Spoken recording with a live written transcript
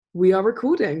We are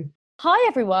recording. Hi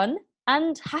everyone,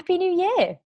 and Happy New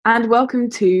Year! And welcome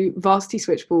to Varsity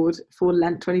Switchboard for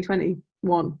Lent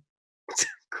 2021.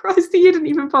 Christ, the year didn't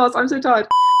even pass. I'm so tired.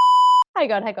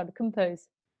 Hang on, compose.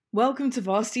 Welcome to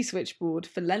Varsity Switchboard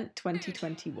for Lent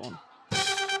 2021.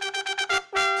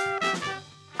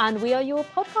 And we are your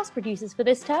podcast producers for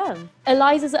this term.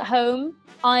 Eliza's at home.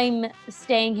 I'm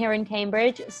staying here in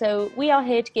Cambridge, so we are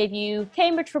here to give you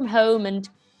Cambridge from home and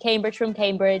Cambridge from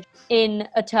Cambridge in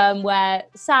a term where,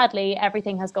 sadly,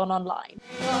 everything has gone online.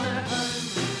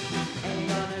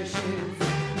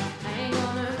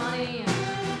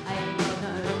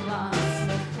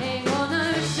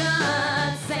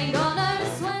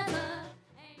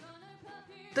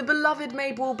 The beloved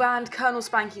Mayball band Colonel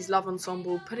Spanky's Love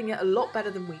Ensemble putting it a lot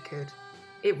better than we could.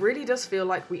 It really does feel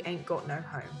like we ain't got no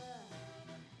home.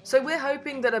 So we're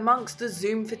hoping that amongst the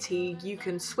Zoom fatigue you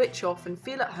can switch off and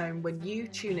feel at home when you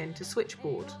tune in to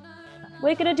Switchboard.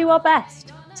 We're going to do our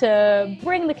best to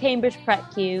bring the Cambridge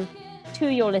Prep Queue to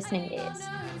your listening ears.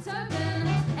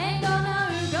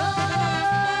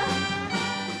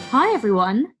 Hi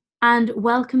everyone, and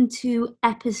welcome to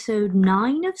episode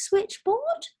 9 of Switchboard.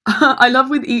 I love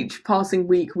with each passing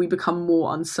week we become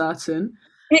more uncertain.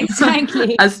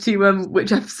 Exactly. As to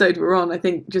which episode we're on. I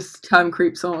think just term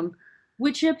creeps on.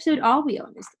 Which episode are we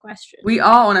on is the question. We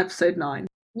are on episode 9.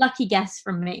 Lucky guess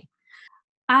from me.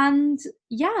 And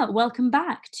yeah, welcome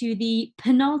back to the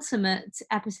penultimate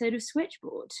episode of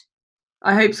Switchboard.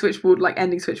 I hope Switchboard, like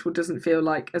ending Switchboard, doesn't feel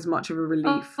like as much of a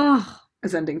relief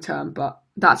as ending term, but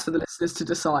that's for the listeners to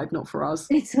decide, not for us.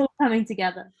 It's all coming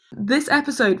together. This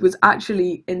episode was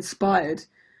actually inspired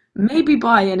maybe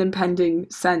by an impending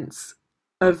sense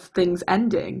of things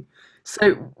ending.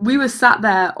 So we were sat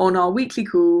there on our weekly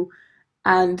call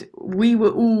and we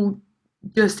were all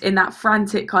just in that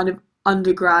frantic kind of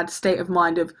undergrad state of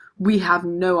mind of we have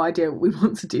no idea what we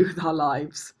want to do with our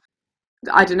lives.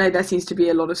 I don't know, there seems to be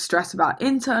a lot of stress about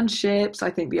internships, I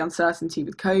think the uncertainty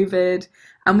with COVID,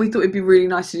 and we thought it'd be really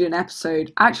nice to do an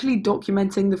episode actually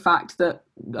documenting the fact that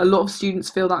a lot of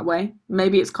students feel that way.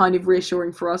 Maybe it's kind of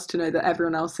reassuring for us to know that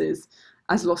everyone else is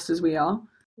as lost as we are.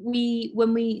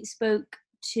 When we spoke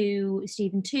to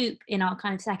Stephen Toop in our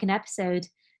kind of second episode,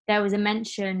 there was a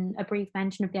brief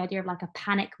mention of the idea of like a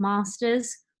panic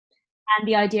masters and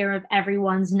the idea of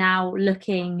everyone's now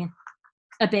looking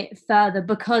a bit further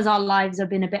because our lives have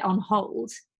been a bit on hold.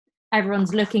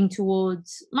 Everyone's looking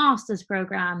towards master's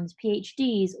programs,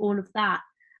 PhDs, all of that.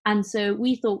 And so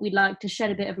we thought we'd like to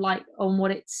shed a bit of light on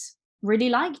what it's really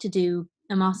like to do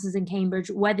a master's in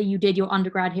Cambridge, whether you did your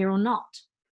undergrad here or not.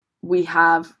 We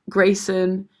have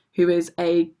Grayson, who is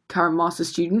a current master's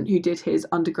student who did his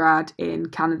undergrad in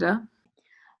Canada.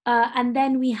 And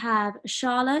then we have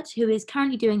Charlotte, who is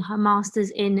currently doing her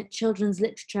master's in children's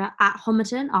literature at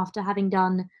Homerton after having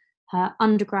done her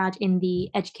undergrad in the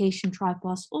education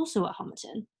tripos, also at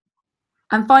Homerton.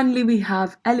 And finally, we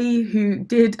have Ellie, who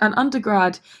did an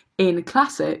undergrad in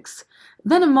classics,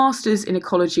 then a master's in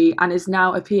ecology, and is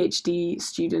now a PhD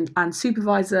student and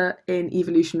supervisor in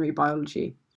evolutionary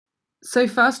biology. So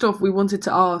first off, we wanted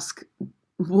to ask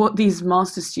what these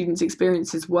master's students'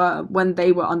 experiences were when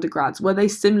they were undergrads. Were they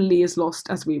similarly as lost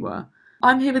as we were?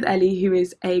 I'm here with Ellie, who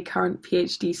is a current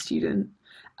PhD student.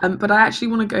 But I actually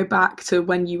want to go back to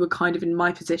when you were kind of in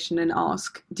my position and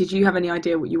ask, did you have any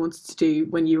idea what you wanted to do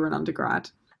when you were an undergrad?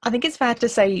 I think it's fair to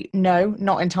say no,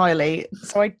 not entirely.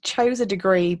 So I chose a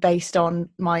degree based on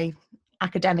my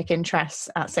academic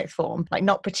interests at sixth form, like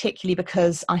not particularly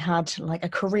because I had like a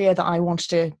career that I wanted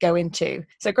to go into.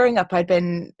 So growing up, I'd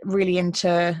been really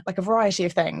into like a variety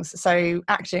of things. So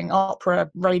acting,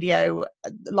 opera, radio,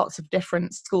 lots of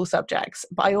different school subjects.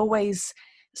 But I always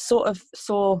sort of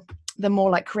saw the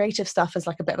more like creative stuff as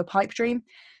like a bit of a pipe dream.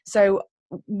 So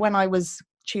when I was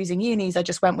choosing unis, I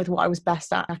just went with what I was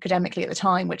best at academically at the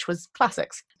time, which was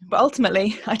classics. But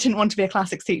ultimately, I didn't want to be a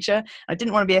classics teacher. I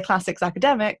didn't want to be a classics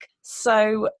academic.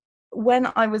 So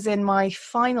when I was in my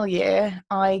final year,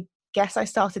 I guess I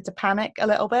started to panic a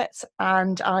little bit,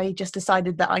 and I just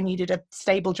decided that I needed a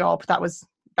stable job. That was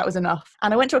enough.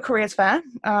 And I went to a careers fair,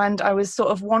 and I was sort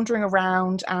of wandering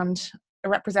around, and a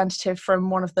representative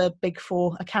from one of the big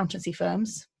 4 accountancy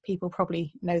firms. People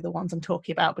probably know the ones I'm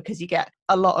talking about because you get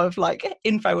a lot of like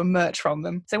info and merch from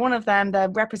them. So one of them,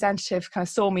 the representative, kind of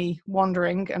saw me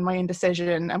wandering and my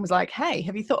indecision and was like, "Hey,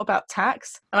 have you thought about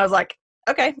tax?" And I was like,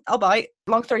 "Okay, I'll bite."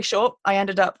 Long story short, I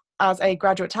ended up as a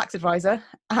graduate tax advisor,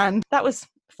 and that was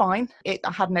fine. I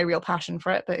had no real passion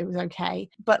for it, but it was okay.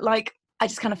 But like, I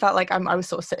just kind of felt like I was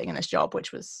sort of sitting in this job,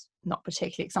 which was not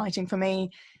particularly exciting for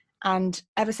me. And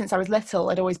ever since I was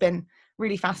little, I'd always been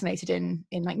really fascinated in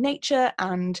like nature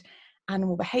and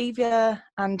animal behavior,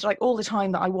 and like all the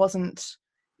time that I wasn't,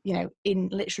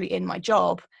 literally in my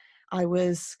job, I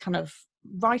was kind of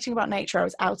writing about nature. I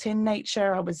was out in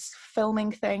nature, I was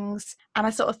filming things, and I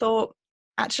sort of thought,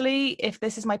 actually, if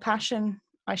this is my passion,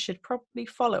 I should probably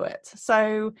follow it.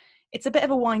 So it's a bit of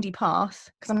a windy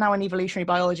path because I'm now an evolutionary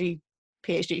biology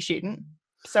PhD student.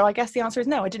 So I guess the answer is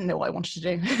no, I didn't know what I wanted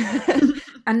to do.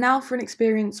 And now for an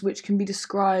experience which can be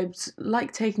described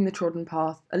like taking the trodden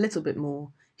path a little bit more.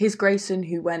 Here's Grayson,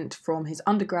 who went from his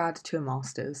undergrad to a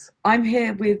master's. I'm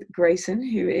here with Grayson,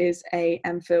 who is a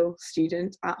MPhil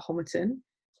student at Homerton.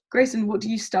 Grayson, what do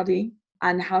you study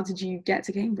and how did you get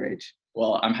to Cambridge?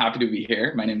 Well, I'm happy to be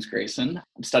here. My name's Grayson.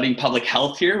 I'm studying public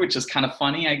health here, which is kind of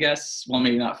funny, I guess. Well,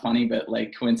 maybe not funny, but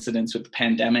like coincidence with the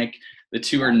pandemic. The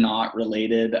two are not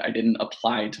related. I didn't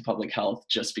apply to public health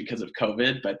just because of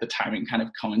COVID, but the timing kind of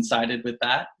coincided with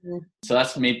that. So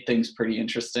that's made things pretty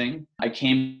interesting. I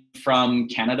came from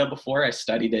Canada before. I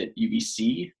studied at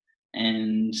UBC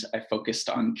and I focused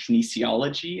on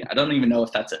kinesiology. I don't even know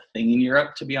if that's a thing in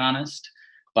Europe, to be honest.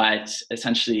 But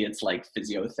essentially it's like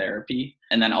physiotherapy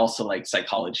and then also like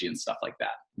psychology and stuff like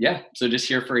that. Yeah, so just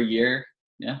here for a year.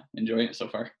 Yeah, enjoying it so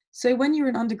far. So when you were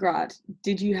an undergrad,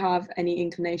 did you have any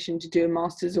inclination to do a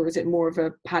master's, or is it more of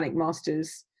a panic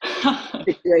master's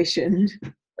situation?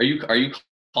 Are you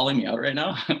calling me out right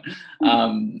now?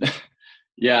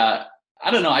 Yeah,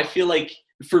 I don't know. I feel like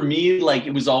for me, like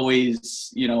it was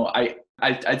always,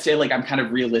 I'd say like I'm kind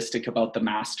of realistic about the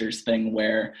master's thing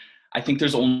where I think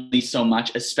there's only so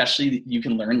much, especially you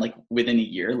can learn like within a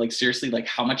year. Like seriously, like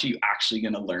how much are you actually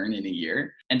going to learn in a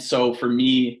year? And so for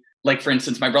me, like for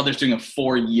instance, my brother's doing a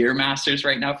 4-year master's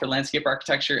right now for landscape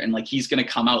architecture. And like, he's going to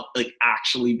come out like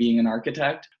actually being an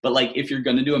architect. But like, if you're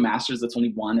going to do a master's that's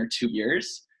only 1 or 2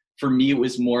 years, for me, it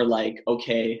was more like,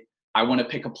 okay, I want to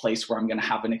pick a place where I'm going to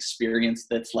have an experience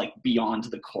that's like beyond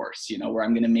the course, where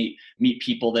I'm going to meet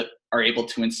people that are able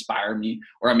to inspire me,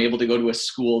 or I'm able to go to a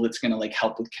school that's going to like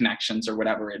help with connections or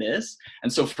whatever it is.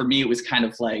 And so for me, it was kind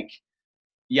of like,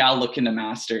 yeah, I'll look into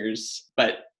masters,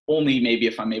 but only maybe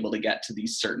if I'm able to get to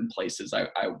these certain places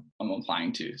I'm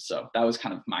applying to. So that was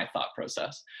kind of my thought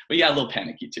process. But yeah, a little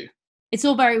panicky too. It's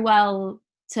all very well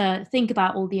to think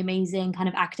about all the amazing kind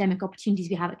of academic opportunities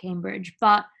we have at Cambridge,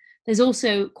 but there's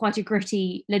also quite a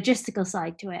gritty logistical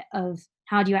side to it of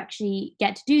how do you actually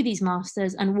get to do these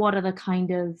masters and what are the kind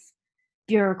of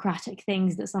bureaucratic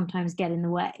things that sometimes get in the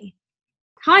way.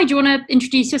 Hi, do you want to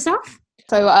introduce yourself?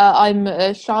 So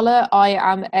I'm Charlotte. I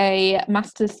am a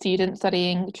master's student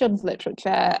studying children's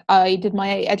literature. I did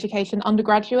my education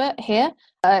undergraduate here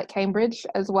at Cambridge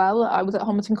as well. I was at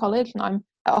Homerton College and I'm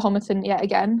at Homerton yet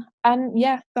again. And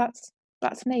yeah, that's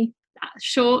me.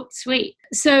 Short, sweet.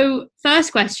 So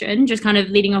first question, just kind of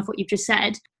leading off what you've just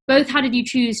said, both how did you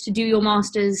choose to do your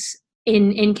masters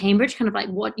in Cambridge, kind of like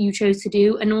what you chose to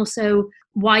do, and also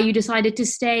why you decided to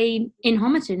stay in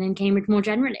Homerton in Cambridge more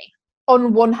generally?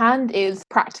 On one hand is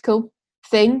practical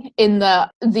thing in the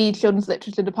children's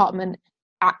literature department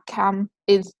at CAM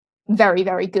is very,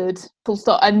 very good, full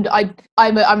stop. And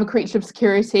I'm a creature of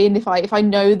security, and if I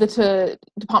know that a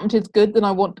department is good, then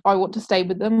I want to stay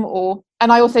with them.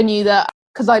 And I also knew that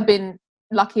because I'd been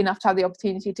lucky enough to have the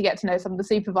opportunity to get to know some of the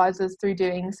supervisors through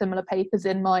doing similar papers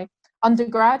in my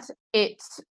undergrad, it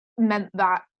meant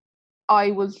that I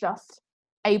was just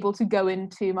able to go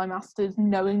into my master's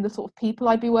knowing the sort of people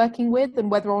I'd be working with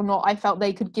and whether or not I felt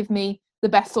they could give me the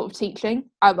best sort of teaching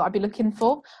that I'd be looking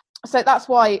for. So that's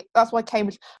why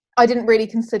Cambridge. I didn't really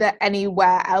consider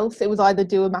anywhere else. It was either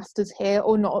do a master's here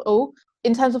or not at all.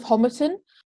 In terms of Homerton,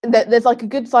 there's like a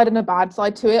good side and a bad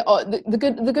side to it.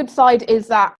 The good side is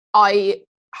that I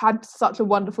had such a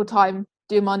wonderful time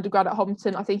doing my undergrad at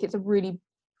Homerton. I think it's a really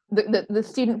the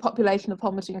student population of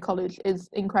Homerton College is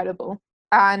incredible,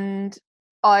 and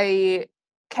I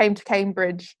came to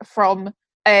Cambridge from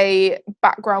a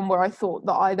background where I thought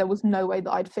that there was no way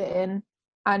that I'd fit in,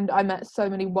 and I met so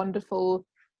many wonderful,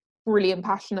 brilliant,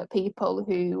 passionate people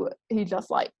who just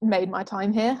like made my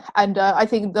time here. And I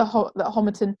think that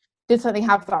Homerton did certainly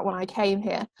have that when I came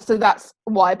here. So that's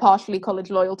why partially college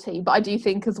loyalty. But I do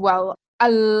think as well a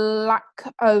lack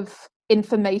of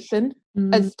information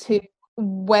as to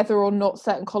whether or not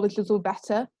certain colleges were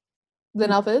better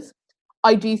than others.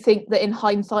 I do think that in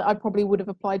hindsight, I probably would have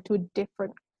applied to a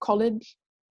different college,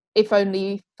 if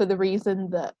only for the reason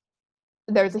that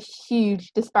there is a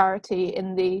huge disparity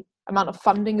in the amount of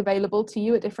funding available to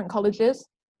you at different colleges,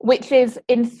 which is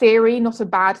in theory not a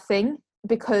bad thing,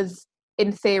 because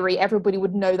in theory everybody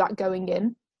would know that going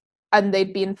in and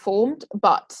they'd be informed.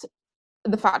 But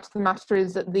the fact of the matter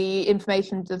is that the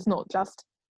information does not just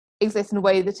exist in a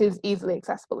way that is easily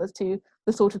accessible as to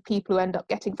the sort of people who end up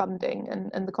getting funding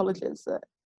and the colleges that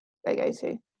they go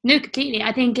to. No, completely.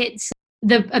 I think it's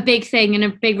a big thing, and a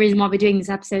big reason why we're doing this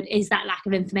episode is that lack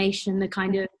of information. The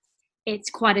kind of, it's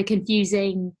quite a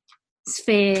confusing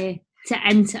sphere to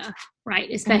enter, right?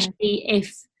 Especially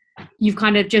if you've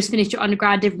kind of just finished your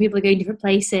undergrad, different people are going different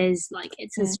places. Like,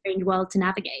 it's a strange world to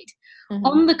navigate.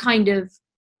 On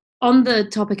the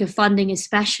topic of funding,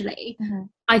 especially,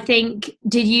 I think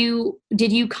did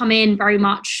you come in very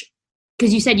much,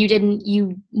 because you said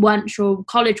you weren't sure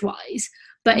college wise,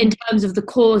 but in terms of the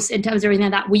course, in terms of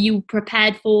everything like that, were you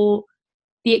prepared for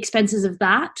the expenses of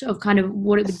that, of kind of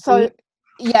what it would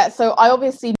be? Yeah, so I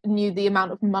obviously knew the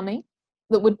amount of money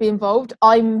that would be involved.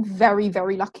 I'm very,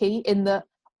 very lucky in that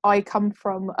I come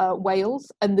from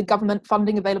Wales, and the government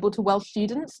funding available to Welsh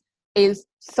students is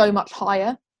so much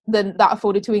higher than that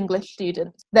afforded to English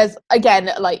students. There's,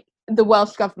 again, like, the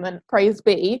Welsh government, praise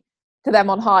be to them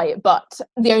on high, but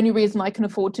the only reason I can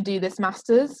afford to do this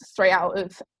master's straight out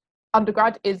of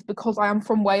undergrad is because I am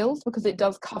from Wales, because it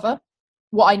does cover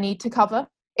what I need to cover.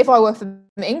 If I were from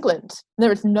England,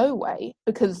 there is no way,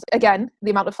 because, again,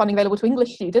 the amount of funding available to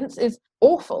English students is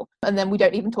awful. And then we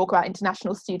don't even talk about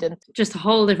international students. Just a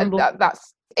whole different ball.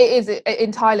 It is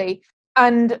entirely.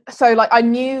 And so, like, I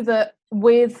knew that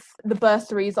with the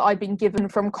bursaries that I'd been given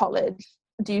from college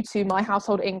due to my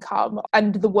household income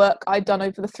and the work I'd done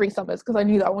over the 3 summers, because I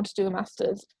knew that I wanted to do a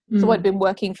master's. So I'd been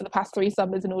working for the past 3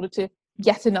 summers in order to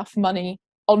get enough money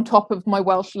on top of my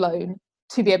Welsh loan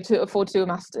to be able to afford to do a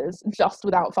master's just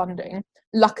without funding.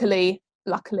 Luckily,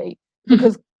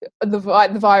 because the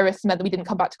virus meant that we didn't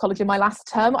come back to college in my last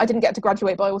term. I didn't get to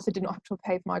graduate, but I also did not have to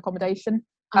pay for my accommodation.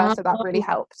 So that really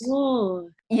helped.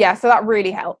 Yeah, so that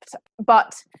really helped.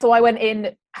 But so I went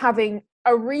in having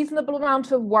a reasonable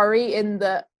amount of worry in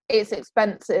that it's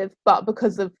expensive, but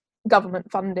because of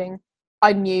government funding,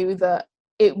 I knew that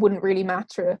it wouldn't really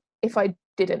matter if I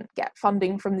didn't get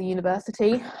funding from the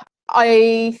university.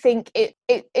 I think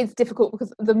it's difficult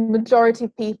because the majority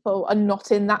of people are not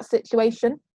in that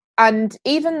situation. And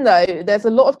even though there's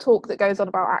a lot of talk that goes on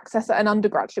about access at an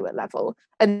undergraduate level,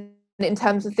 and in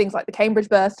terms of things like the Cambridge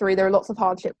bursary, there are lots of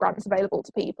hardship grants available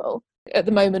to people. At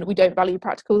the moment, we don't value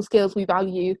practical skills, we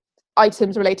value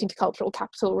items relating to cultural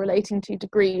capital, relating to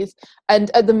degrees.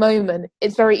 And at the moment,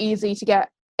 it's very easy to get,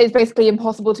 it's basically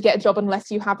impossible to get a job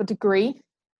unless you have a degree.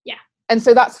 Yeah. And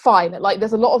so that's fine. Like,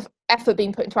 there's a lot of effort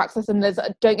being put into access, and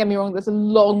don't get me wrong, there's a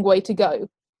long way to go.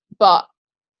 But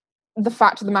the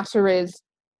fact of the matter is,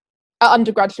 at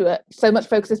undergraduate, so much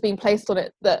focus is being placed on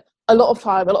it that a lot of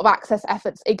time, a lot of access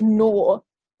efforts ignore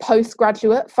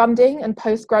postgraduate funding and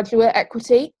postgraduate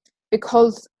equity,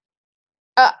 because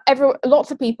lots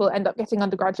of people end up getting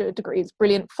undergraduate degrees.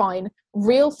 Brilliant, fine.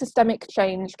 Real systemic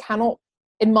change cannot,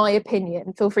 in my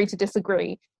opinion, feel free to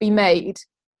disagree, be made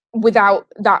without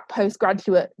that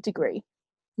postgraduate degree.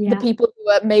 The people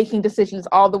who are making decisions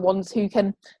are the ones who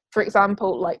can, for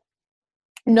example, like,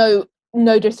 no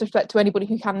disrespect to anybody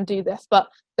who can do this, but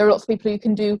there are lots of people who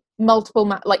can do multiple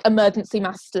emergency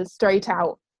masters straight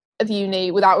out of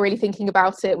uni without really thinking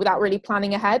about it, without really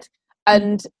planning ahead,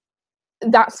 and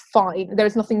that's fine. There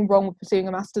is nothing wrong with pursuing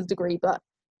a master's degree, but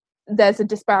there's a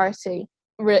disparity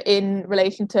in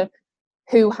relation to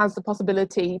who has the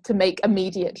possibility to make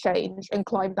immediate change and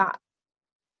climb that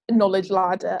knowledge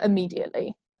ladder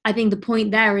immediately. I think the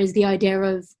point there is the idea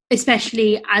of,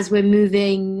 especially as we're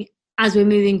moving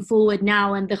forward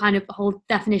now, and the kind of whole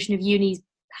definition of uni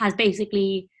has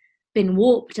basically been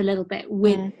warped a little bit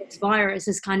with this virus,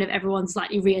 as kind of everyone's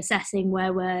slightly reassessing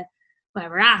where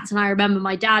we're at. And I remember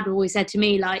my dad always said to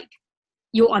me, like,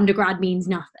 your undergrad means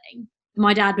nothing.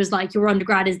 My dad was like, your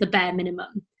undergrad is the bare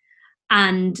minimum.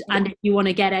 And if you want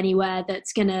to get anywhere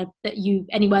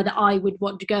anywhere that I would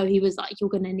want to go, he was like, you're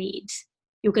gonna need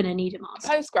a master's.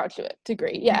 Postgraduate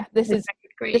degree. Yeah, this is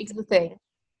the thing.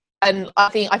 And I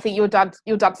think your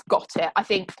dad's got it. I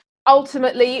think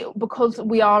ultimately, because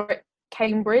we are at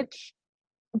Cambridge,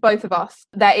 both of us,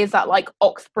 there is that like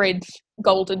Oxbridge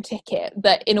golden ticket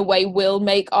that in a way will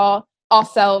make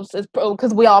ourselves, as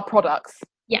because we are products.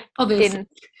 Yeah, obviously.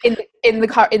 In the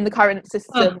current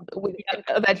system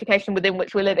of education within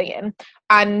which we're living in,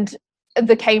 and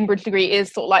the Cambridge degree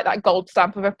is sort of like that gold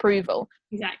stamp of approval.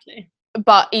 Exactly.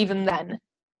 But even then,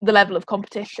 the level of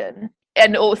competition,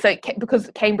 and also because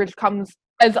Cambridge comes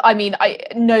as,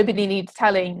 nobody needs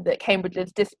telling that Cambridge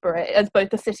is disparate as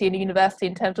both a city and a university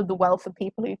in terms of the wealth of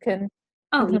people who can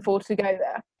afford to go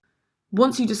there.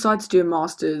 Once you decide to do a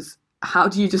master's, how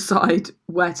do you decide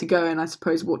where to go and I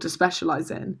suppose what to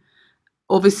specialise in?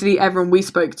 Obviously, everyone we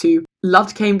spoke to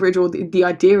loved Cambridge, or the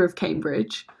idea of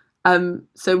Cambridge.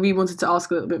 So we wanted to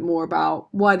ask a little bit more about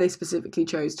why they specifically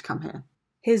chose to come here.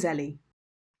 Here's Ellie.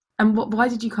 And why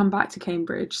did you come back to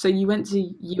Cambridge? So you went to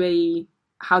UAE.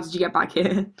 How did you get back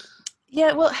here?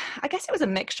 Yeah, well, I guess it was a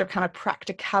mixture of kind of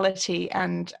practicality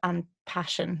and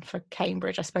passion for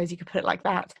Cambridge, I suppose you could put it like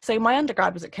that. So my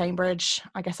undergrad was at Cambridge.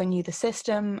 I guess I knew the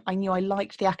system. I knew I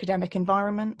liked the academic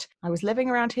environment. I was living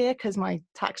around here because my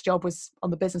tax job was on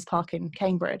the business park in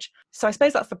Cambridge. So I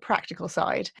suppose that's the practical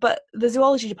side. But the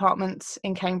zoology department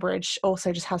in Cambridge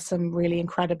also just has some really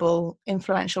incredible,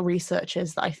 influential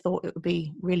researchers that I thought it would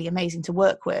be really amazing to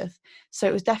work with. So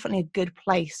it was definitely a good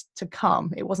place to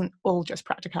come. It wasn't all just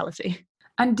practicality.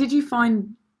 And did you find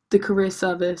the career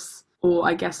service, or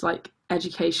I guess like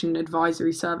education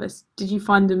advisory service, did you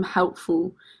find them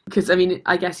helpful? Because I mean,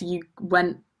 I guess you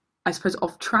went, I suppose,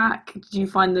 off track. Did you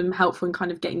find them helpful in kind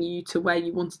of getting you to where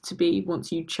you wanted to be once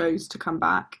you chose to come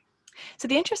back? So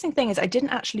the interesting thing is I didn't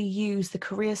actually use the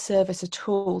career service at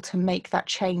all to make that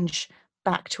change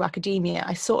back to academia.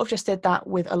 I sort of just did that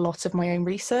with a lot of my own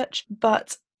research,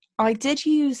 but I did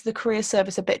use the career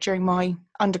service a bit during my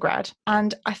undergrad,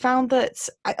 and I found that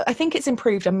I think it's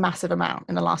improved a massive amount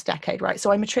in the last decade, right?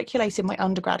 So I matriculated my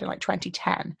undergrad in like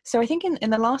 2010. So I think in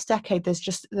the last decade, there's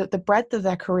just the breadth of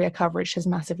their career coverage has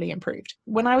massively improved.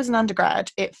 When I was an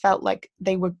undergrad, it felt like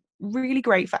they were really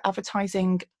great for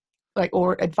advertising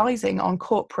or advising on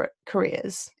corporate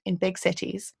careers in big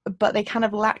cities, but they kind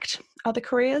of lacked other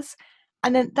careers.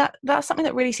 And then that's something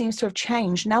that really seems to have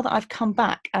changed now that I've come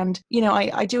back. And, you know,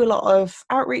 I do a lot of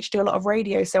outreach, do a lot of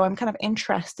radio. So I'm kind of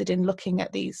interested in looking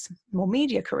at these more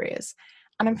media careers.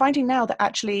 And I'm finding now that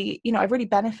actually, you know, I've really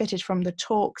benefited from the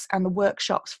talks and the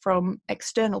workshops from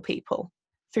external people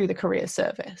through the career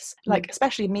service, like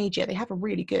especially media. They have a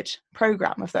really good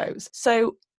program of those.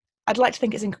 So I'd like to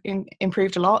think it's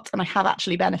improved a lot, and I have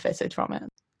actually benefited from it.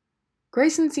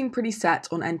 Grayson seemed pretty set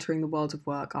on entering the world of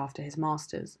work after his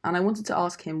masters, and I wanted to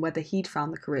ask him whether he'd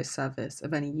found the career service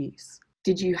of any use.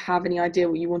 Did you have any idea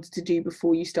what you wanted to do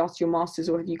before you started your masters,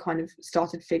 or have you kind of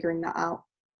started figuring that out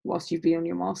whilst you've been on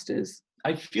your masters?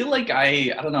 I feel like I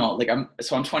don't know, like I'm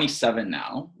 27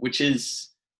 now, which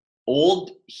is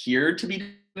old here to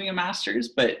be doing a master's,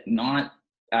 but not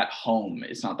at home.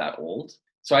 It's not that old.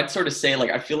 So I'd sort of say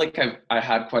like I feel like I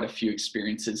had quite a few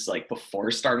experiences like before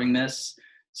starting this.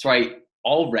 So I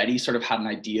already sort of had an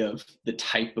idea of the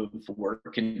type of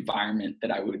work environment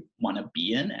that I would want to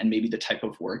be in, and maybe the type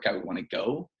of work I would want to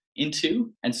go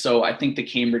into. And so I think the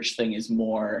Cambridge thing is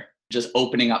more just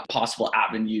opening up possible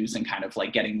avenues and kind of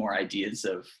like getting more ideas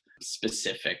of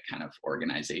specific kind of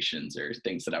organizations or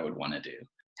things that I would want to do.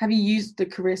 Have you used the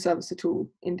career service at all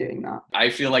in doing that? I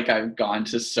feel like I've gone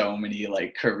to so many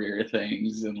like career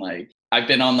things, and like I've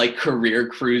been on like career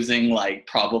cruising like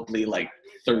probably like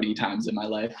 30 times in my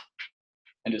life,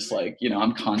 and just like, you know,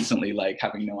 I'm constantly like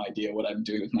having no idea what I'm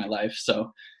doing with my life.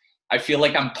 So I feel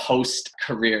like I'm post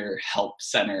career help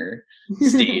center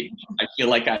stage. I feel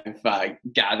like I've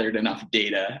gathered enough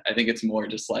data. I think it's more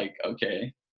just like,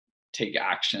 okay, take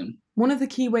action. One of the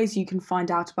key ways you can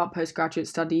find out about postgraduate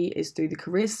study is through the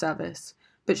careers service,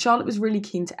 but Charlotte was really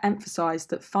keen to emphasise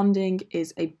that funding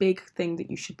is a big thing that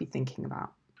you should be thinking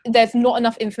about. There's not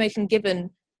enough information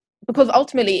given, because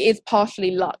ultimately it is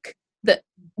partially luck that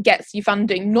gets you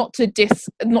funding, not to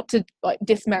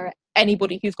dismerit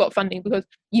anybody who's got funding, because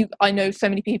I know so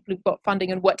many people who've got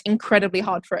funding and worked incredibly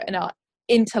hard for it and are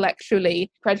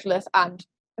intellectually credulous and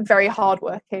very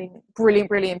hardworking,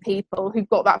 brilliant people who've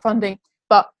got that funding.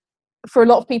 But for a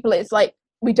lot of people, it's like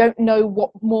we don't know what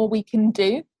more we can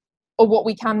do or what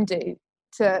we can do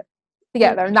to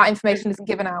get there, and that information isn't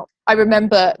given out. I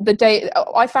remember the day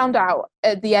I found out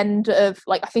at the end of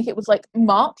like, I think it was like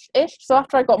March-ish. So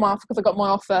after I got my offer, because I got my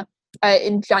offer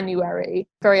in January,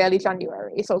 very early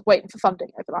January. So I was waiting for funding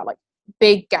over that like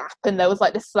big gap, and there was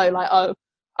like this slow like, oh,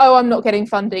 I'm not getting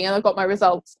funding, and I got my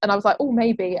results, and I was like, oh,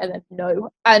 maybe, and then no.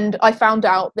 And I found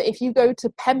out that if you go to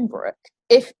Pembroke,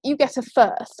 if you get a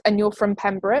first and you're from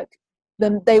Pembroke,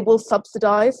 then they will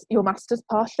subsidise your masters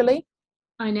partially.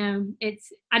 I know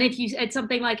it's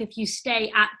something like if you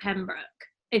stay at Pembroke,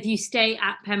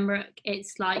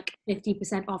 it's like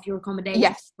 50% off your accommodation.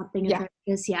 Yes.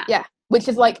 Yeah. Which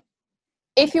is like,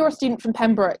 if you're a student from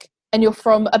Pembroke and you're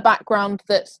from a background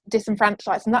that's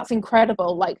disenfranchised, and that's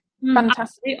incredible, like fantastic.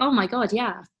 Absolutely. Oh my God,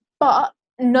 yeah. But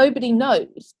nobody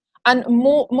knows, and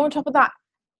more on top of that,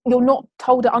 you're not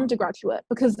told at undergraduate,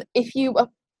 because if you are,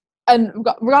 and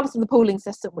regardless of the pooling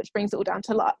system, which brings it all down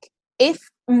to luck, if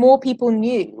more people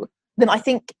knew, then I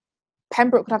think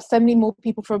Pembroke would have so many more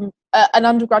people from an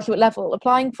undergraduate level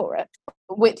applying for it.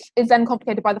 which is then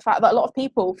complicated by the fact that a lot of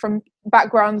people from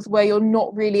backgrounds where you're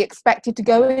not really expected to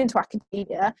go into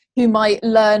academia, who might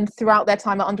learn throughout their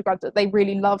time at undergrad that they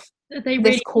really love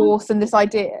this course and this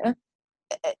idea,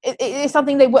 it is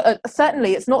something they were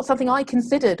certainly it's not something I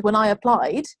considered when I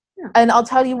applied. Yeah. And I'll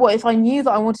tell you what, if I knew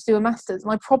that I wanted to do a master's,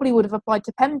 and I probably would have applied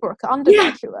to Pembroke at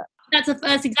undergraduate.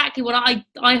 That's exactly what I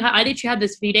literally had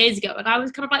this a few days ago, and I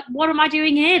was kind of like, what am I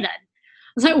doing here then?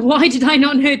 I was like, why did I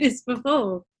not know this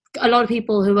before? A lot of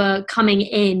people who are coming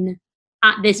in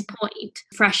at this point,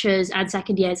 freshers and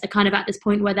second years, are kind of at this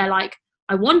point where they're like,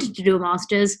 I wanted to do a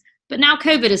master's, but now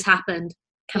COVID has happened.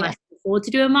 Can I afford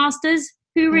to do a master's?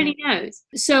 Who really knows?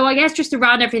 So I guess just to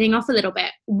round everything off a little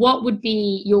bit, what would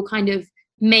be your kind of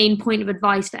main point of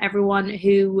advice for everyone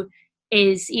who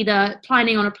is either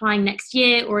planning on applying next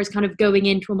year or is kind of going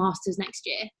into a master's next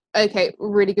year? Okay,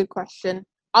 really good question.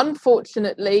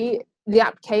 Unfortunately, the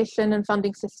application and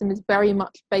funding system is very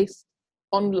much based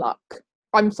on luck.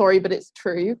 I'm sorry, but it's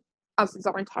true, as is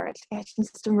our entire education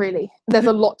system, really. There's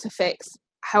a lot to fix.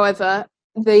 However,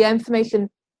 the information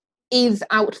is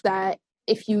out there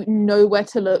if you know where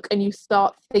to look and you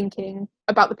start thinking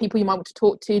about the people you might want to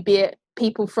talk to, be it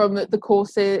people from the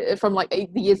courses, from like the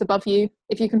years above you.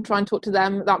 If you can try and talk to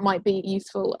them, that might be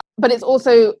useful. But it's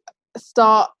also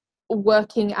start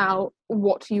working out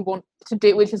what you want to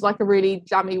do, which is like a really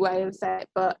jammy way of saying it.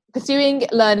 But pursuing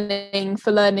learning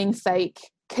for learning's sake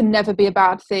can never be a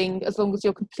bad thing as long as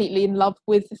you're completely in love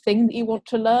with the thing that you want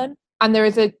to learn. And there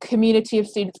is a community of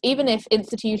students, even if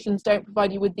institutions don't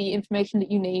provide you with the information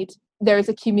that you need, there is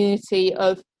a community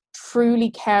of truly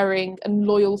caring and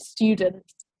loyal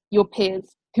students, your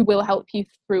peers, who will help you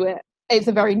through it. It's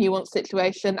a very nuanced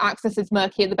situation. Access is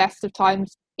murky at the best of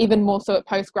times, even more so at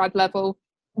postgrad level.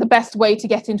 The best way to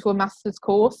get into a master's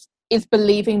course is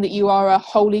believing that you are a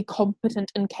wholly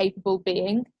competent and capable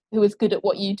being who is good at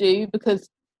what you do, because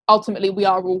ultimately we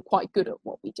are all quite good at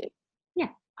what we do. Yeah,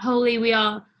 wholly we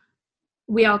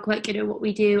are quite good at what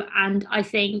we do. And I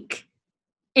think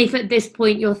if at this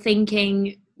point you're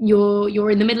thinking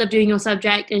you're in the middle of doing your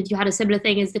subject and you had a similar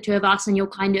thing as the two of us, and you're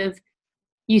kind of,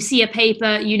 you see a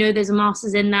paper, you know there's a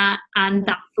master's in that, and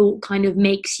that thought kind of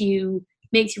makes you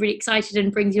really excited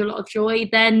and brings you a lot of joy,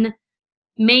 then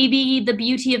maybe the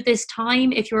beauty of this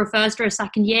time, if you're a first or a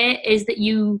second year, is that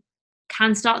you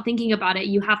can start thinking about it.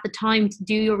 You have the time to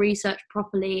do your research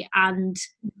properly, and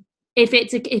if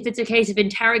it's a case of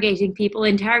interrogating people,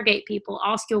 interrogate people,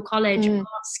 ask your college,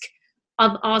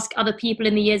 ask other people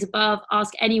in the years above,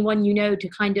 ask anyone you know to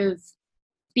kind of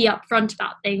be upfront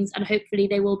about things, and hopefully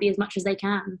they will be as much as they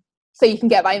can. So you can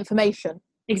get that information.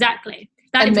 Exactly.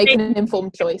 And make an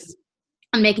informed choice.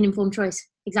 And make an informed choice.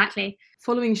 Exactly.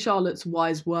 Following Charlotte's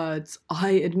wise words, I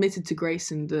admitted to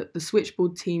Grayson that the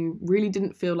switchboard team really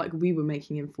didn't feel like we were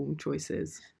making informed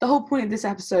choices. The whole point of this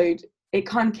episode, it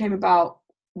kind of came about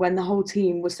when the whole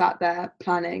team was sat there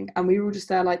planning, and we were all just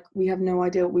there like, we have no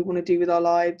idea what we want to do with our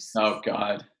lives. Oh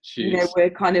God, jeez. You know, we're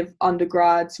kind of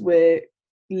undergrads, we're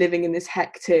living in this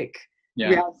hectic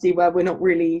reality where we're not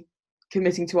really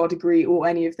committing to our degree or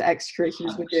any of the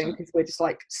extracurriculars we're doing, because we're just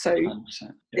like so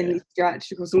thinly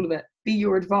stretched across all of it. Be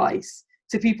your advice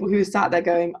to people who are sat there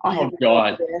going, I have no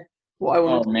idea what I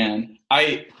want to do. Man,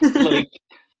 I like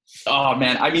oh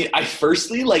man, I mean, I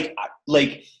firstly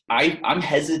I'm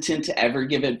hesitant to ever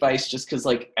give advice just because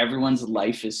like everyone's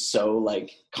life is so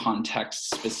like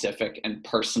context specific and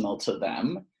personal to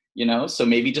them, you know? So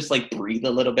maybe just like breathe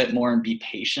a little bit more and be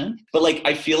patient. But like,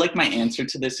 I feel like my answer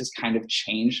to this has kind of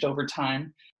changed over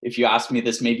time. If you asked me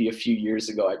this maybe a few years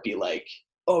ago, I'd be like,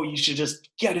 oh, you should just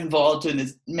get involved in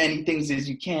as many things as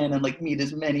you can and like meet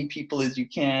as many people as you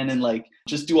can and like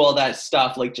just do all that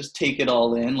stuff, like just take it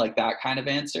all in, like that kind of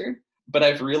answer. But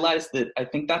I've realized that I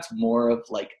think that's more of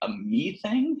like a me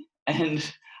thing,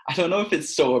 and I don't know if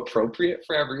it's so appropriate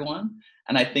for everyone.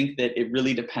 And I think that it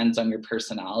really depends on your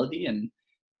personality, and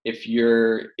if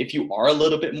you are a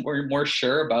little bit more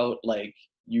sure about like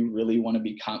you really want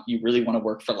to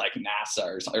work for like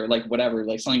NASA or like whatever,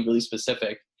 like something really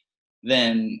specific,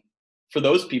 then for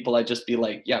those people, I'd just be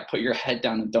like, yeah, put your head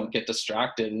down and don't get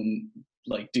distracted and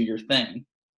like do your thing.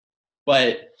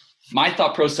 But my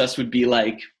thought process would be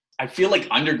like, I feel like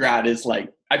undergrad is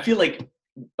like, I feel like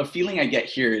a feeling I get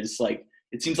here is like,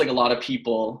 it seems like a lot of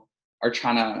people are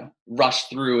trying to rush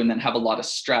through and then have a lot of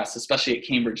stress, especially at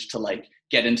Cambridge, to like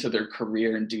get into their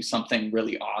career and do something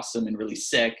really awesome and really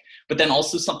sick, but then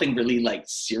also something really like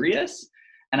serious.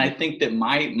 And I think that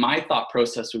my thought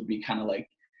process would be kind of like,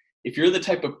 if you're the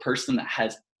type of person that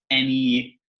has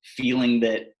any feeling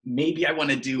that maybe I want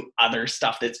to do other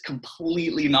stuff that's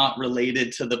completely not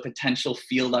related to the potential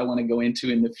field I want to go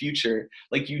into in the future,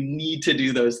 like you need to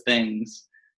do those things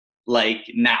like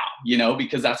now, you know,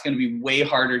 because that's going to be way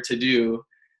harder to do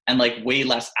and like way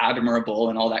less admirable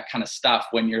and all that kind of stuff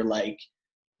when you're like,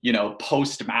 you know,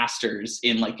 post masters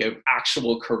in like an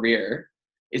actual career.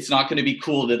 It's not going to be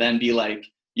cool to then be like,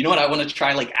 you know what, I want to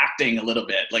try like acting a little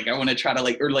bit. Like I want to try to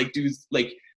like, or like do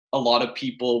like, a lot of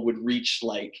people would reach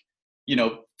like, you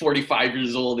know, 45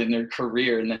 years old in their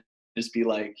career and then just be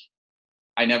like,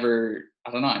 I never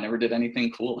did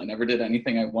anything cool. I never did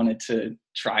anything I wanted to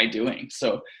try doing.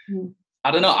 So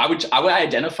I don't know. I would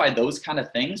identify those kind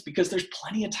of things because there's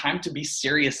plenty of time to be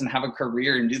serious and have a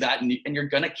career and do that. And you're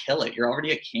going to kill it. You're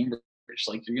already at Cambridge.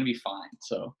 Like you're going to be fine.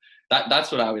 So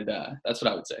that's what I would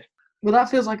say. Well,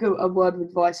 that feels like a word of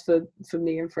advice for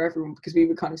me and for everyone, because we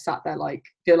were kind of sat there like,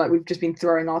 feel like we've just been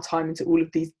throwing our time into all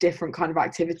of these different kind of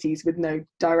activities with no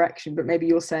direction. But maybe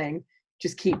you're saying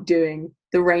just keep doing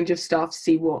the range of stuff,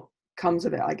 see what comes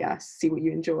of it, I guess, see what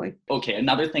you enjoy. Okay,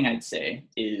 another thing I'd say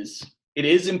is it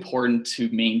is important to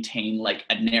maintain like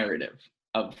a narrative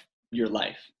of your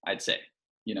life, I'd say,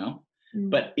 you know,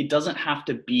 but it doesn't have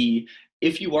to be,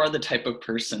 if you are the type of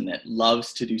person that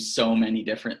loves to do so many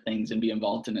different things and be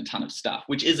involved in a ton of stuff,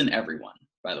 which isn't everyone,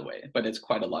 by the way, but it's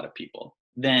quite a lot of people,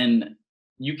 then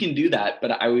you can do that.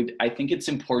 But I think it's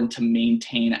important to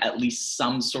maintain at least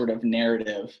some sort of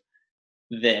narrative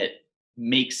that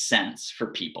makes sense for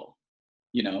people,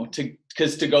 you know,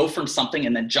 because to go from something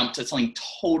and then jump to something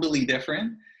totally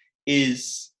different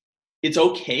it's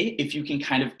okay if you can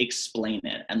kind of explain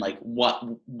it and like what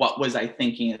was I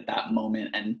thinking at that moment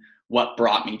and what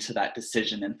brought me to that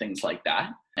decision and things like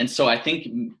that. And so I think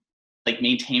like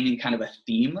maintaining kind of a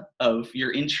theme of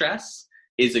your interests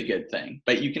is a good thing,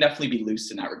 but you can definitely be loose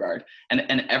in that regard. And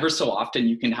ever so often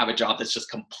you can have a job that's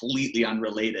just completely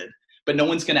unrelated, but no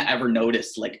one's going to ever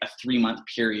notice like a 3-month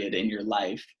period in your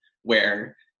life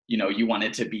where, you know, you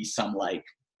wanted to be some like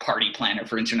party planner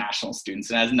for international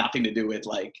students and it has nothing to do with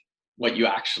like what you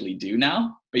actually do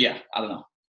now. But yeah, I don't know.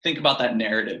 Think about that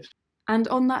narrative. And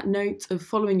on that note of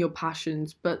following your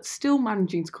passions, but still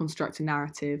managing to construct a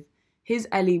narrative, here's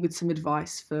Ellie with some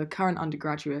advice for current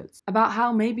undergraduates about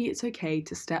how maybe it's okay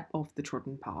to step off the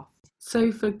trodden path.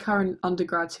 So for current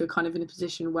undergrads who are kind of in a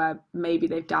position where maybe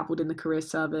they've dabbled in the career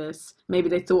service, maybe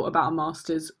they thought about a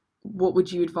master's, what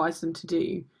would you advise them to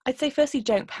do? I'd say firstly,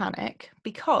 don't panic,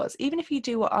 because even if you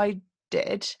do what I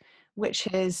did, which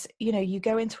is, you know, you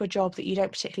go into a job that you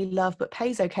don't particularly love but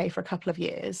pays okay for a couple of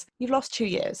years, you've lost 2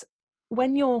 years.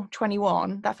 When you're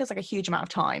 21, that feels like a huge amount of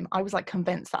time. I was like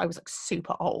convinced that I was like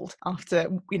super old after,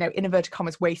 you know, in inverted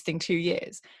commas, wasting 2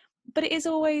 years. But it is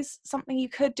always something you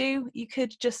could do. You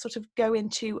could just sort of go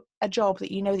into a job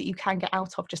that you know that you can get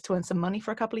out of just to earn some money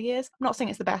for a couple of years. I'm not saying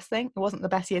it's the best thing. It wasn't the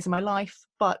best years of my life,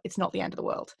 but it's not the end of the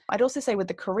world. I'd also say with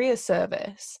the career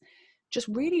service, just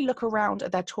really look around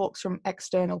at their talks from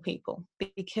external people,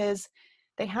 because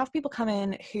they have people come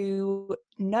in who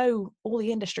know all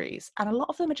the industries, and a lot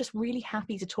of them are just really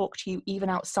happy to talk to you even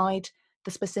outside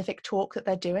the specific talk that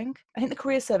they're doing. I think the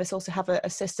career service also have a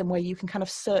system where you can kind of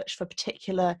search for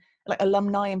particular, like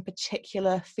alumni in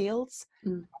particular fields.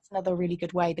 That's another really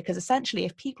good way, because essentially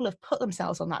if people have put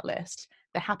themselves on that list,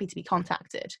 they're happy to be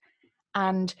contacted.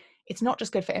 And it's not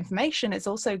just good for information, it's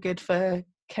also good for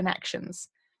connections.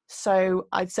 So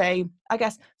I'd say, I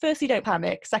guess, firstly, don't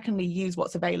panic. Secondly, use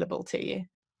what's available to you.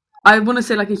 I want to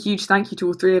say like a huge thank you to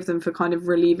all three of them for kind of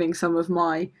relieving some of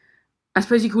my, I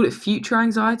suppose you call it future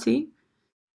anxiety.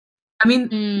 I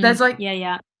mean, there's like...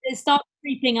 Yeah. It starts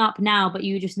creeping up now, but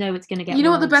you just know it's going to get You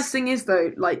know worse. what the best thing is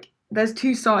though? Like, there's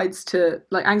two sides to,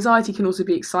 like, anxiety can also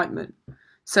be excitement.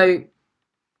 So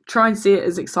try and see it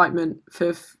as excitement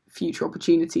for future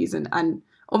opportunities, and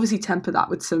obviously temper that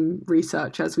with some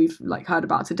research, as we've like heard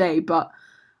about today. But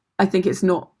I think it's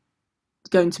not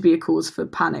going to be a cause for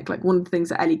panic. Like, one of the things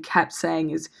that Ellie kept saying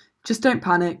is just don't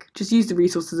panic, just use the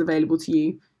resources available to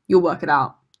you, you'll work it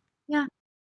out. Yeah.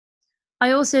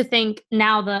 I also think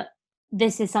now that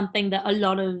this is something that a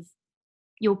lot of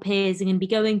your peers are going to be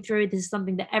going through, this is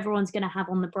something that everyone's going to have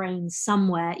on the brain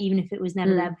somewhere, even if it was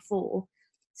never there before.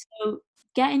 So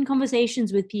get in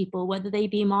conversations with people, whether they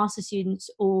be master students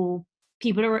or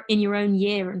people who are in your own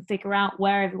year, and figure out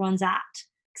where everyone's at,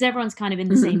 because everyone's kind of in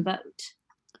the same boat.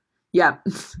 Yeah,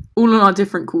 all on our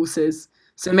different courses.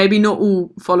 So maybe not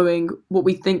all following what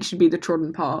we think should be the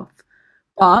trodden path.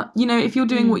 But, you know, if you're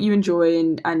doing what you enjoy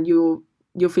and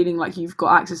you're feeling like you've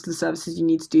got access to the services you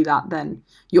need to do that, then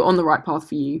you're on the right path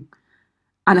for you.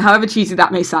 And however cheesy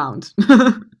that may sound,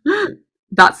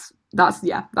 that's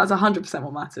 100%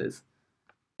 what matters.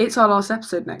 It's our last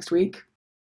episode next week.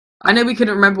 I know we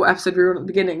couldn't remember what episode we were on at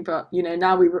the beginning, but, you know,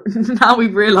 now we've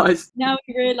realised. Now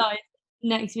we realise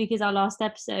next week is our last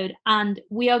episode, and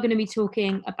we are going to be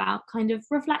talking about kind of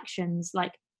reflections,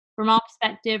 like from our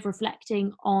perspective,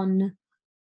 reflecting on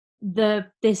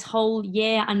this whole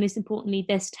year, and most importantly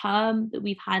this term that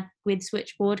we've had with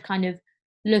Switchboard, kind of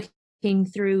looking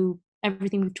through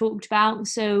everything we've talked about.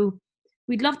 So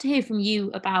we'd love to hear from you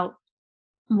about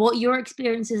what your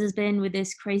experiences has been with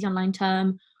this crazy online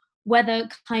term, whether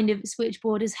kind of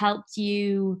Switchboard has helped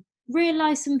you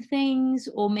realize some things,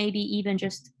 or maybe even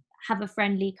just have a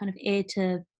friendly kind of ear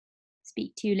to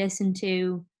speak to, listen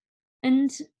to,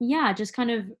 and yeah, just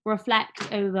kind of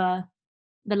reflect over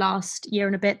the last year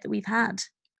and a bit that we've had.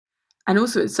 And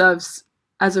also it serves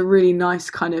as a really nice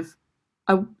kind of,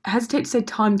 I hesitate to say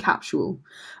time capsule,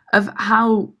 of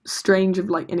how strange of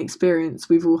like an experience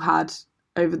we've all had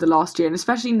over the last year. And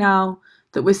especially now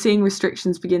that we're seeing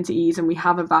restrictions begin to ease and we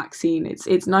have a vaccine,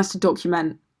 it's nice to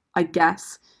document, I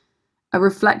guess, a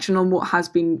reflection on what has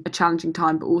been a challenging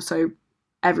time, but also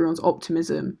everyone's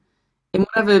optimism in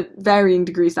whatever varying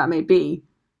degrees that may be,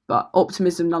 but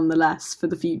optimism nonetheless for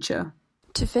the future.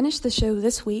 To finish the show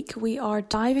this week, we are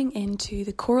diving into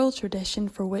the choral tradition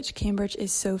for which Cambridge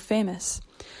is so famous.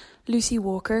 Lucy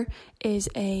Walker is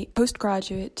a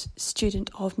postgraduate student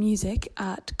of music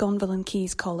at Gonville and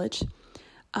Caius College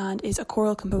and is a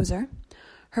choral composer.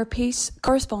 Her piece,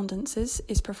 Correspondences,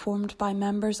 is performed by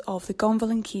members of the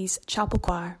Gonville and Caius Chapel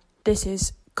Choir. This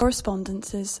is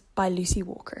Correspondences by Lucy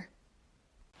Walker.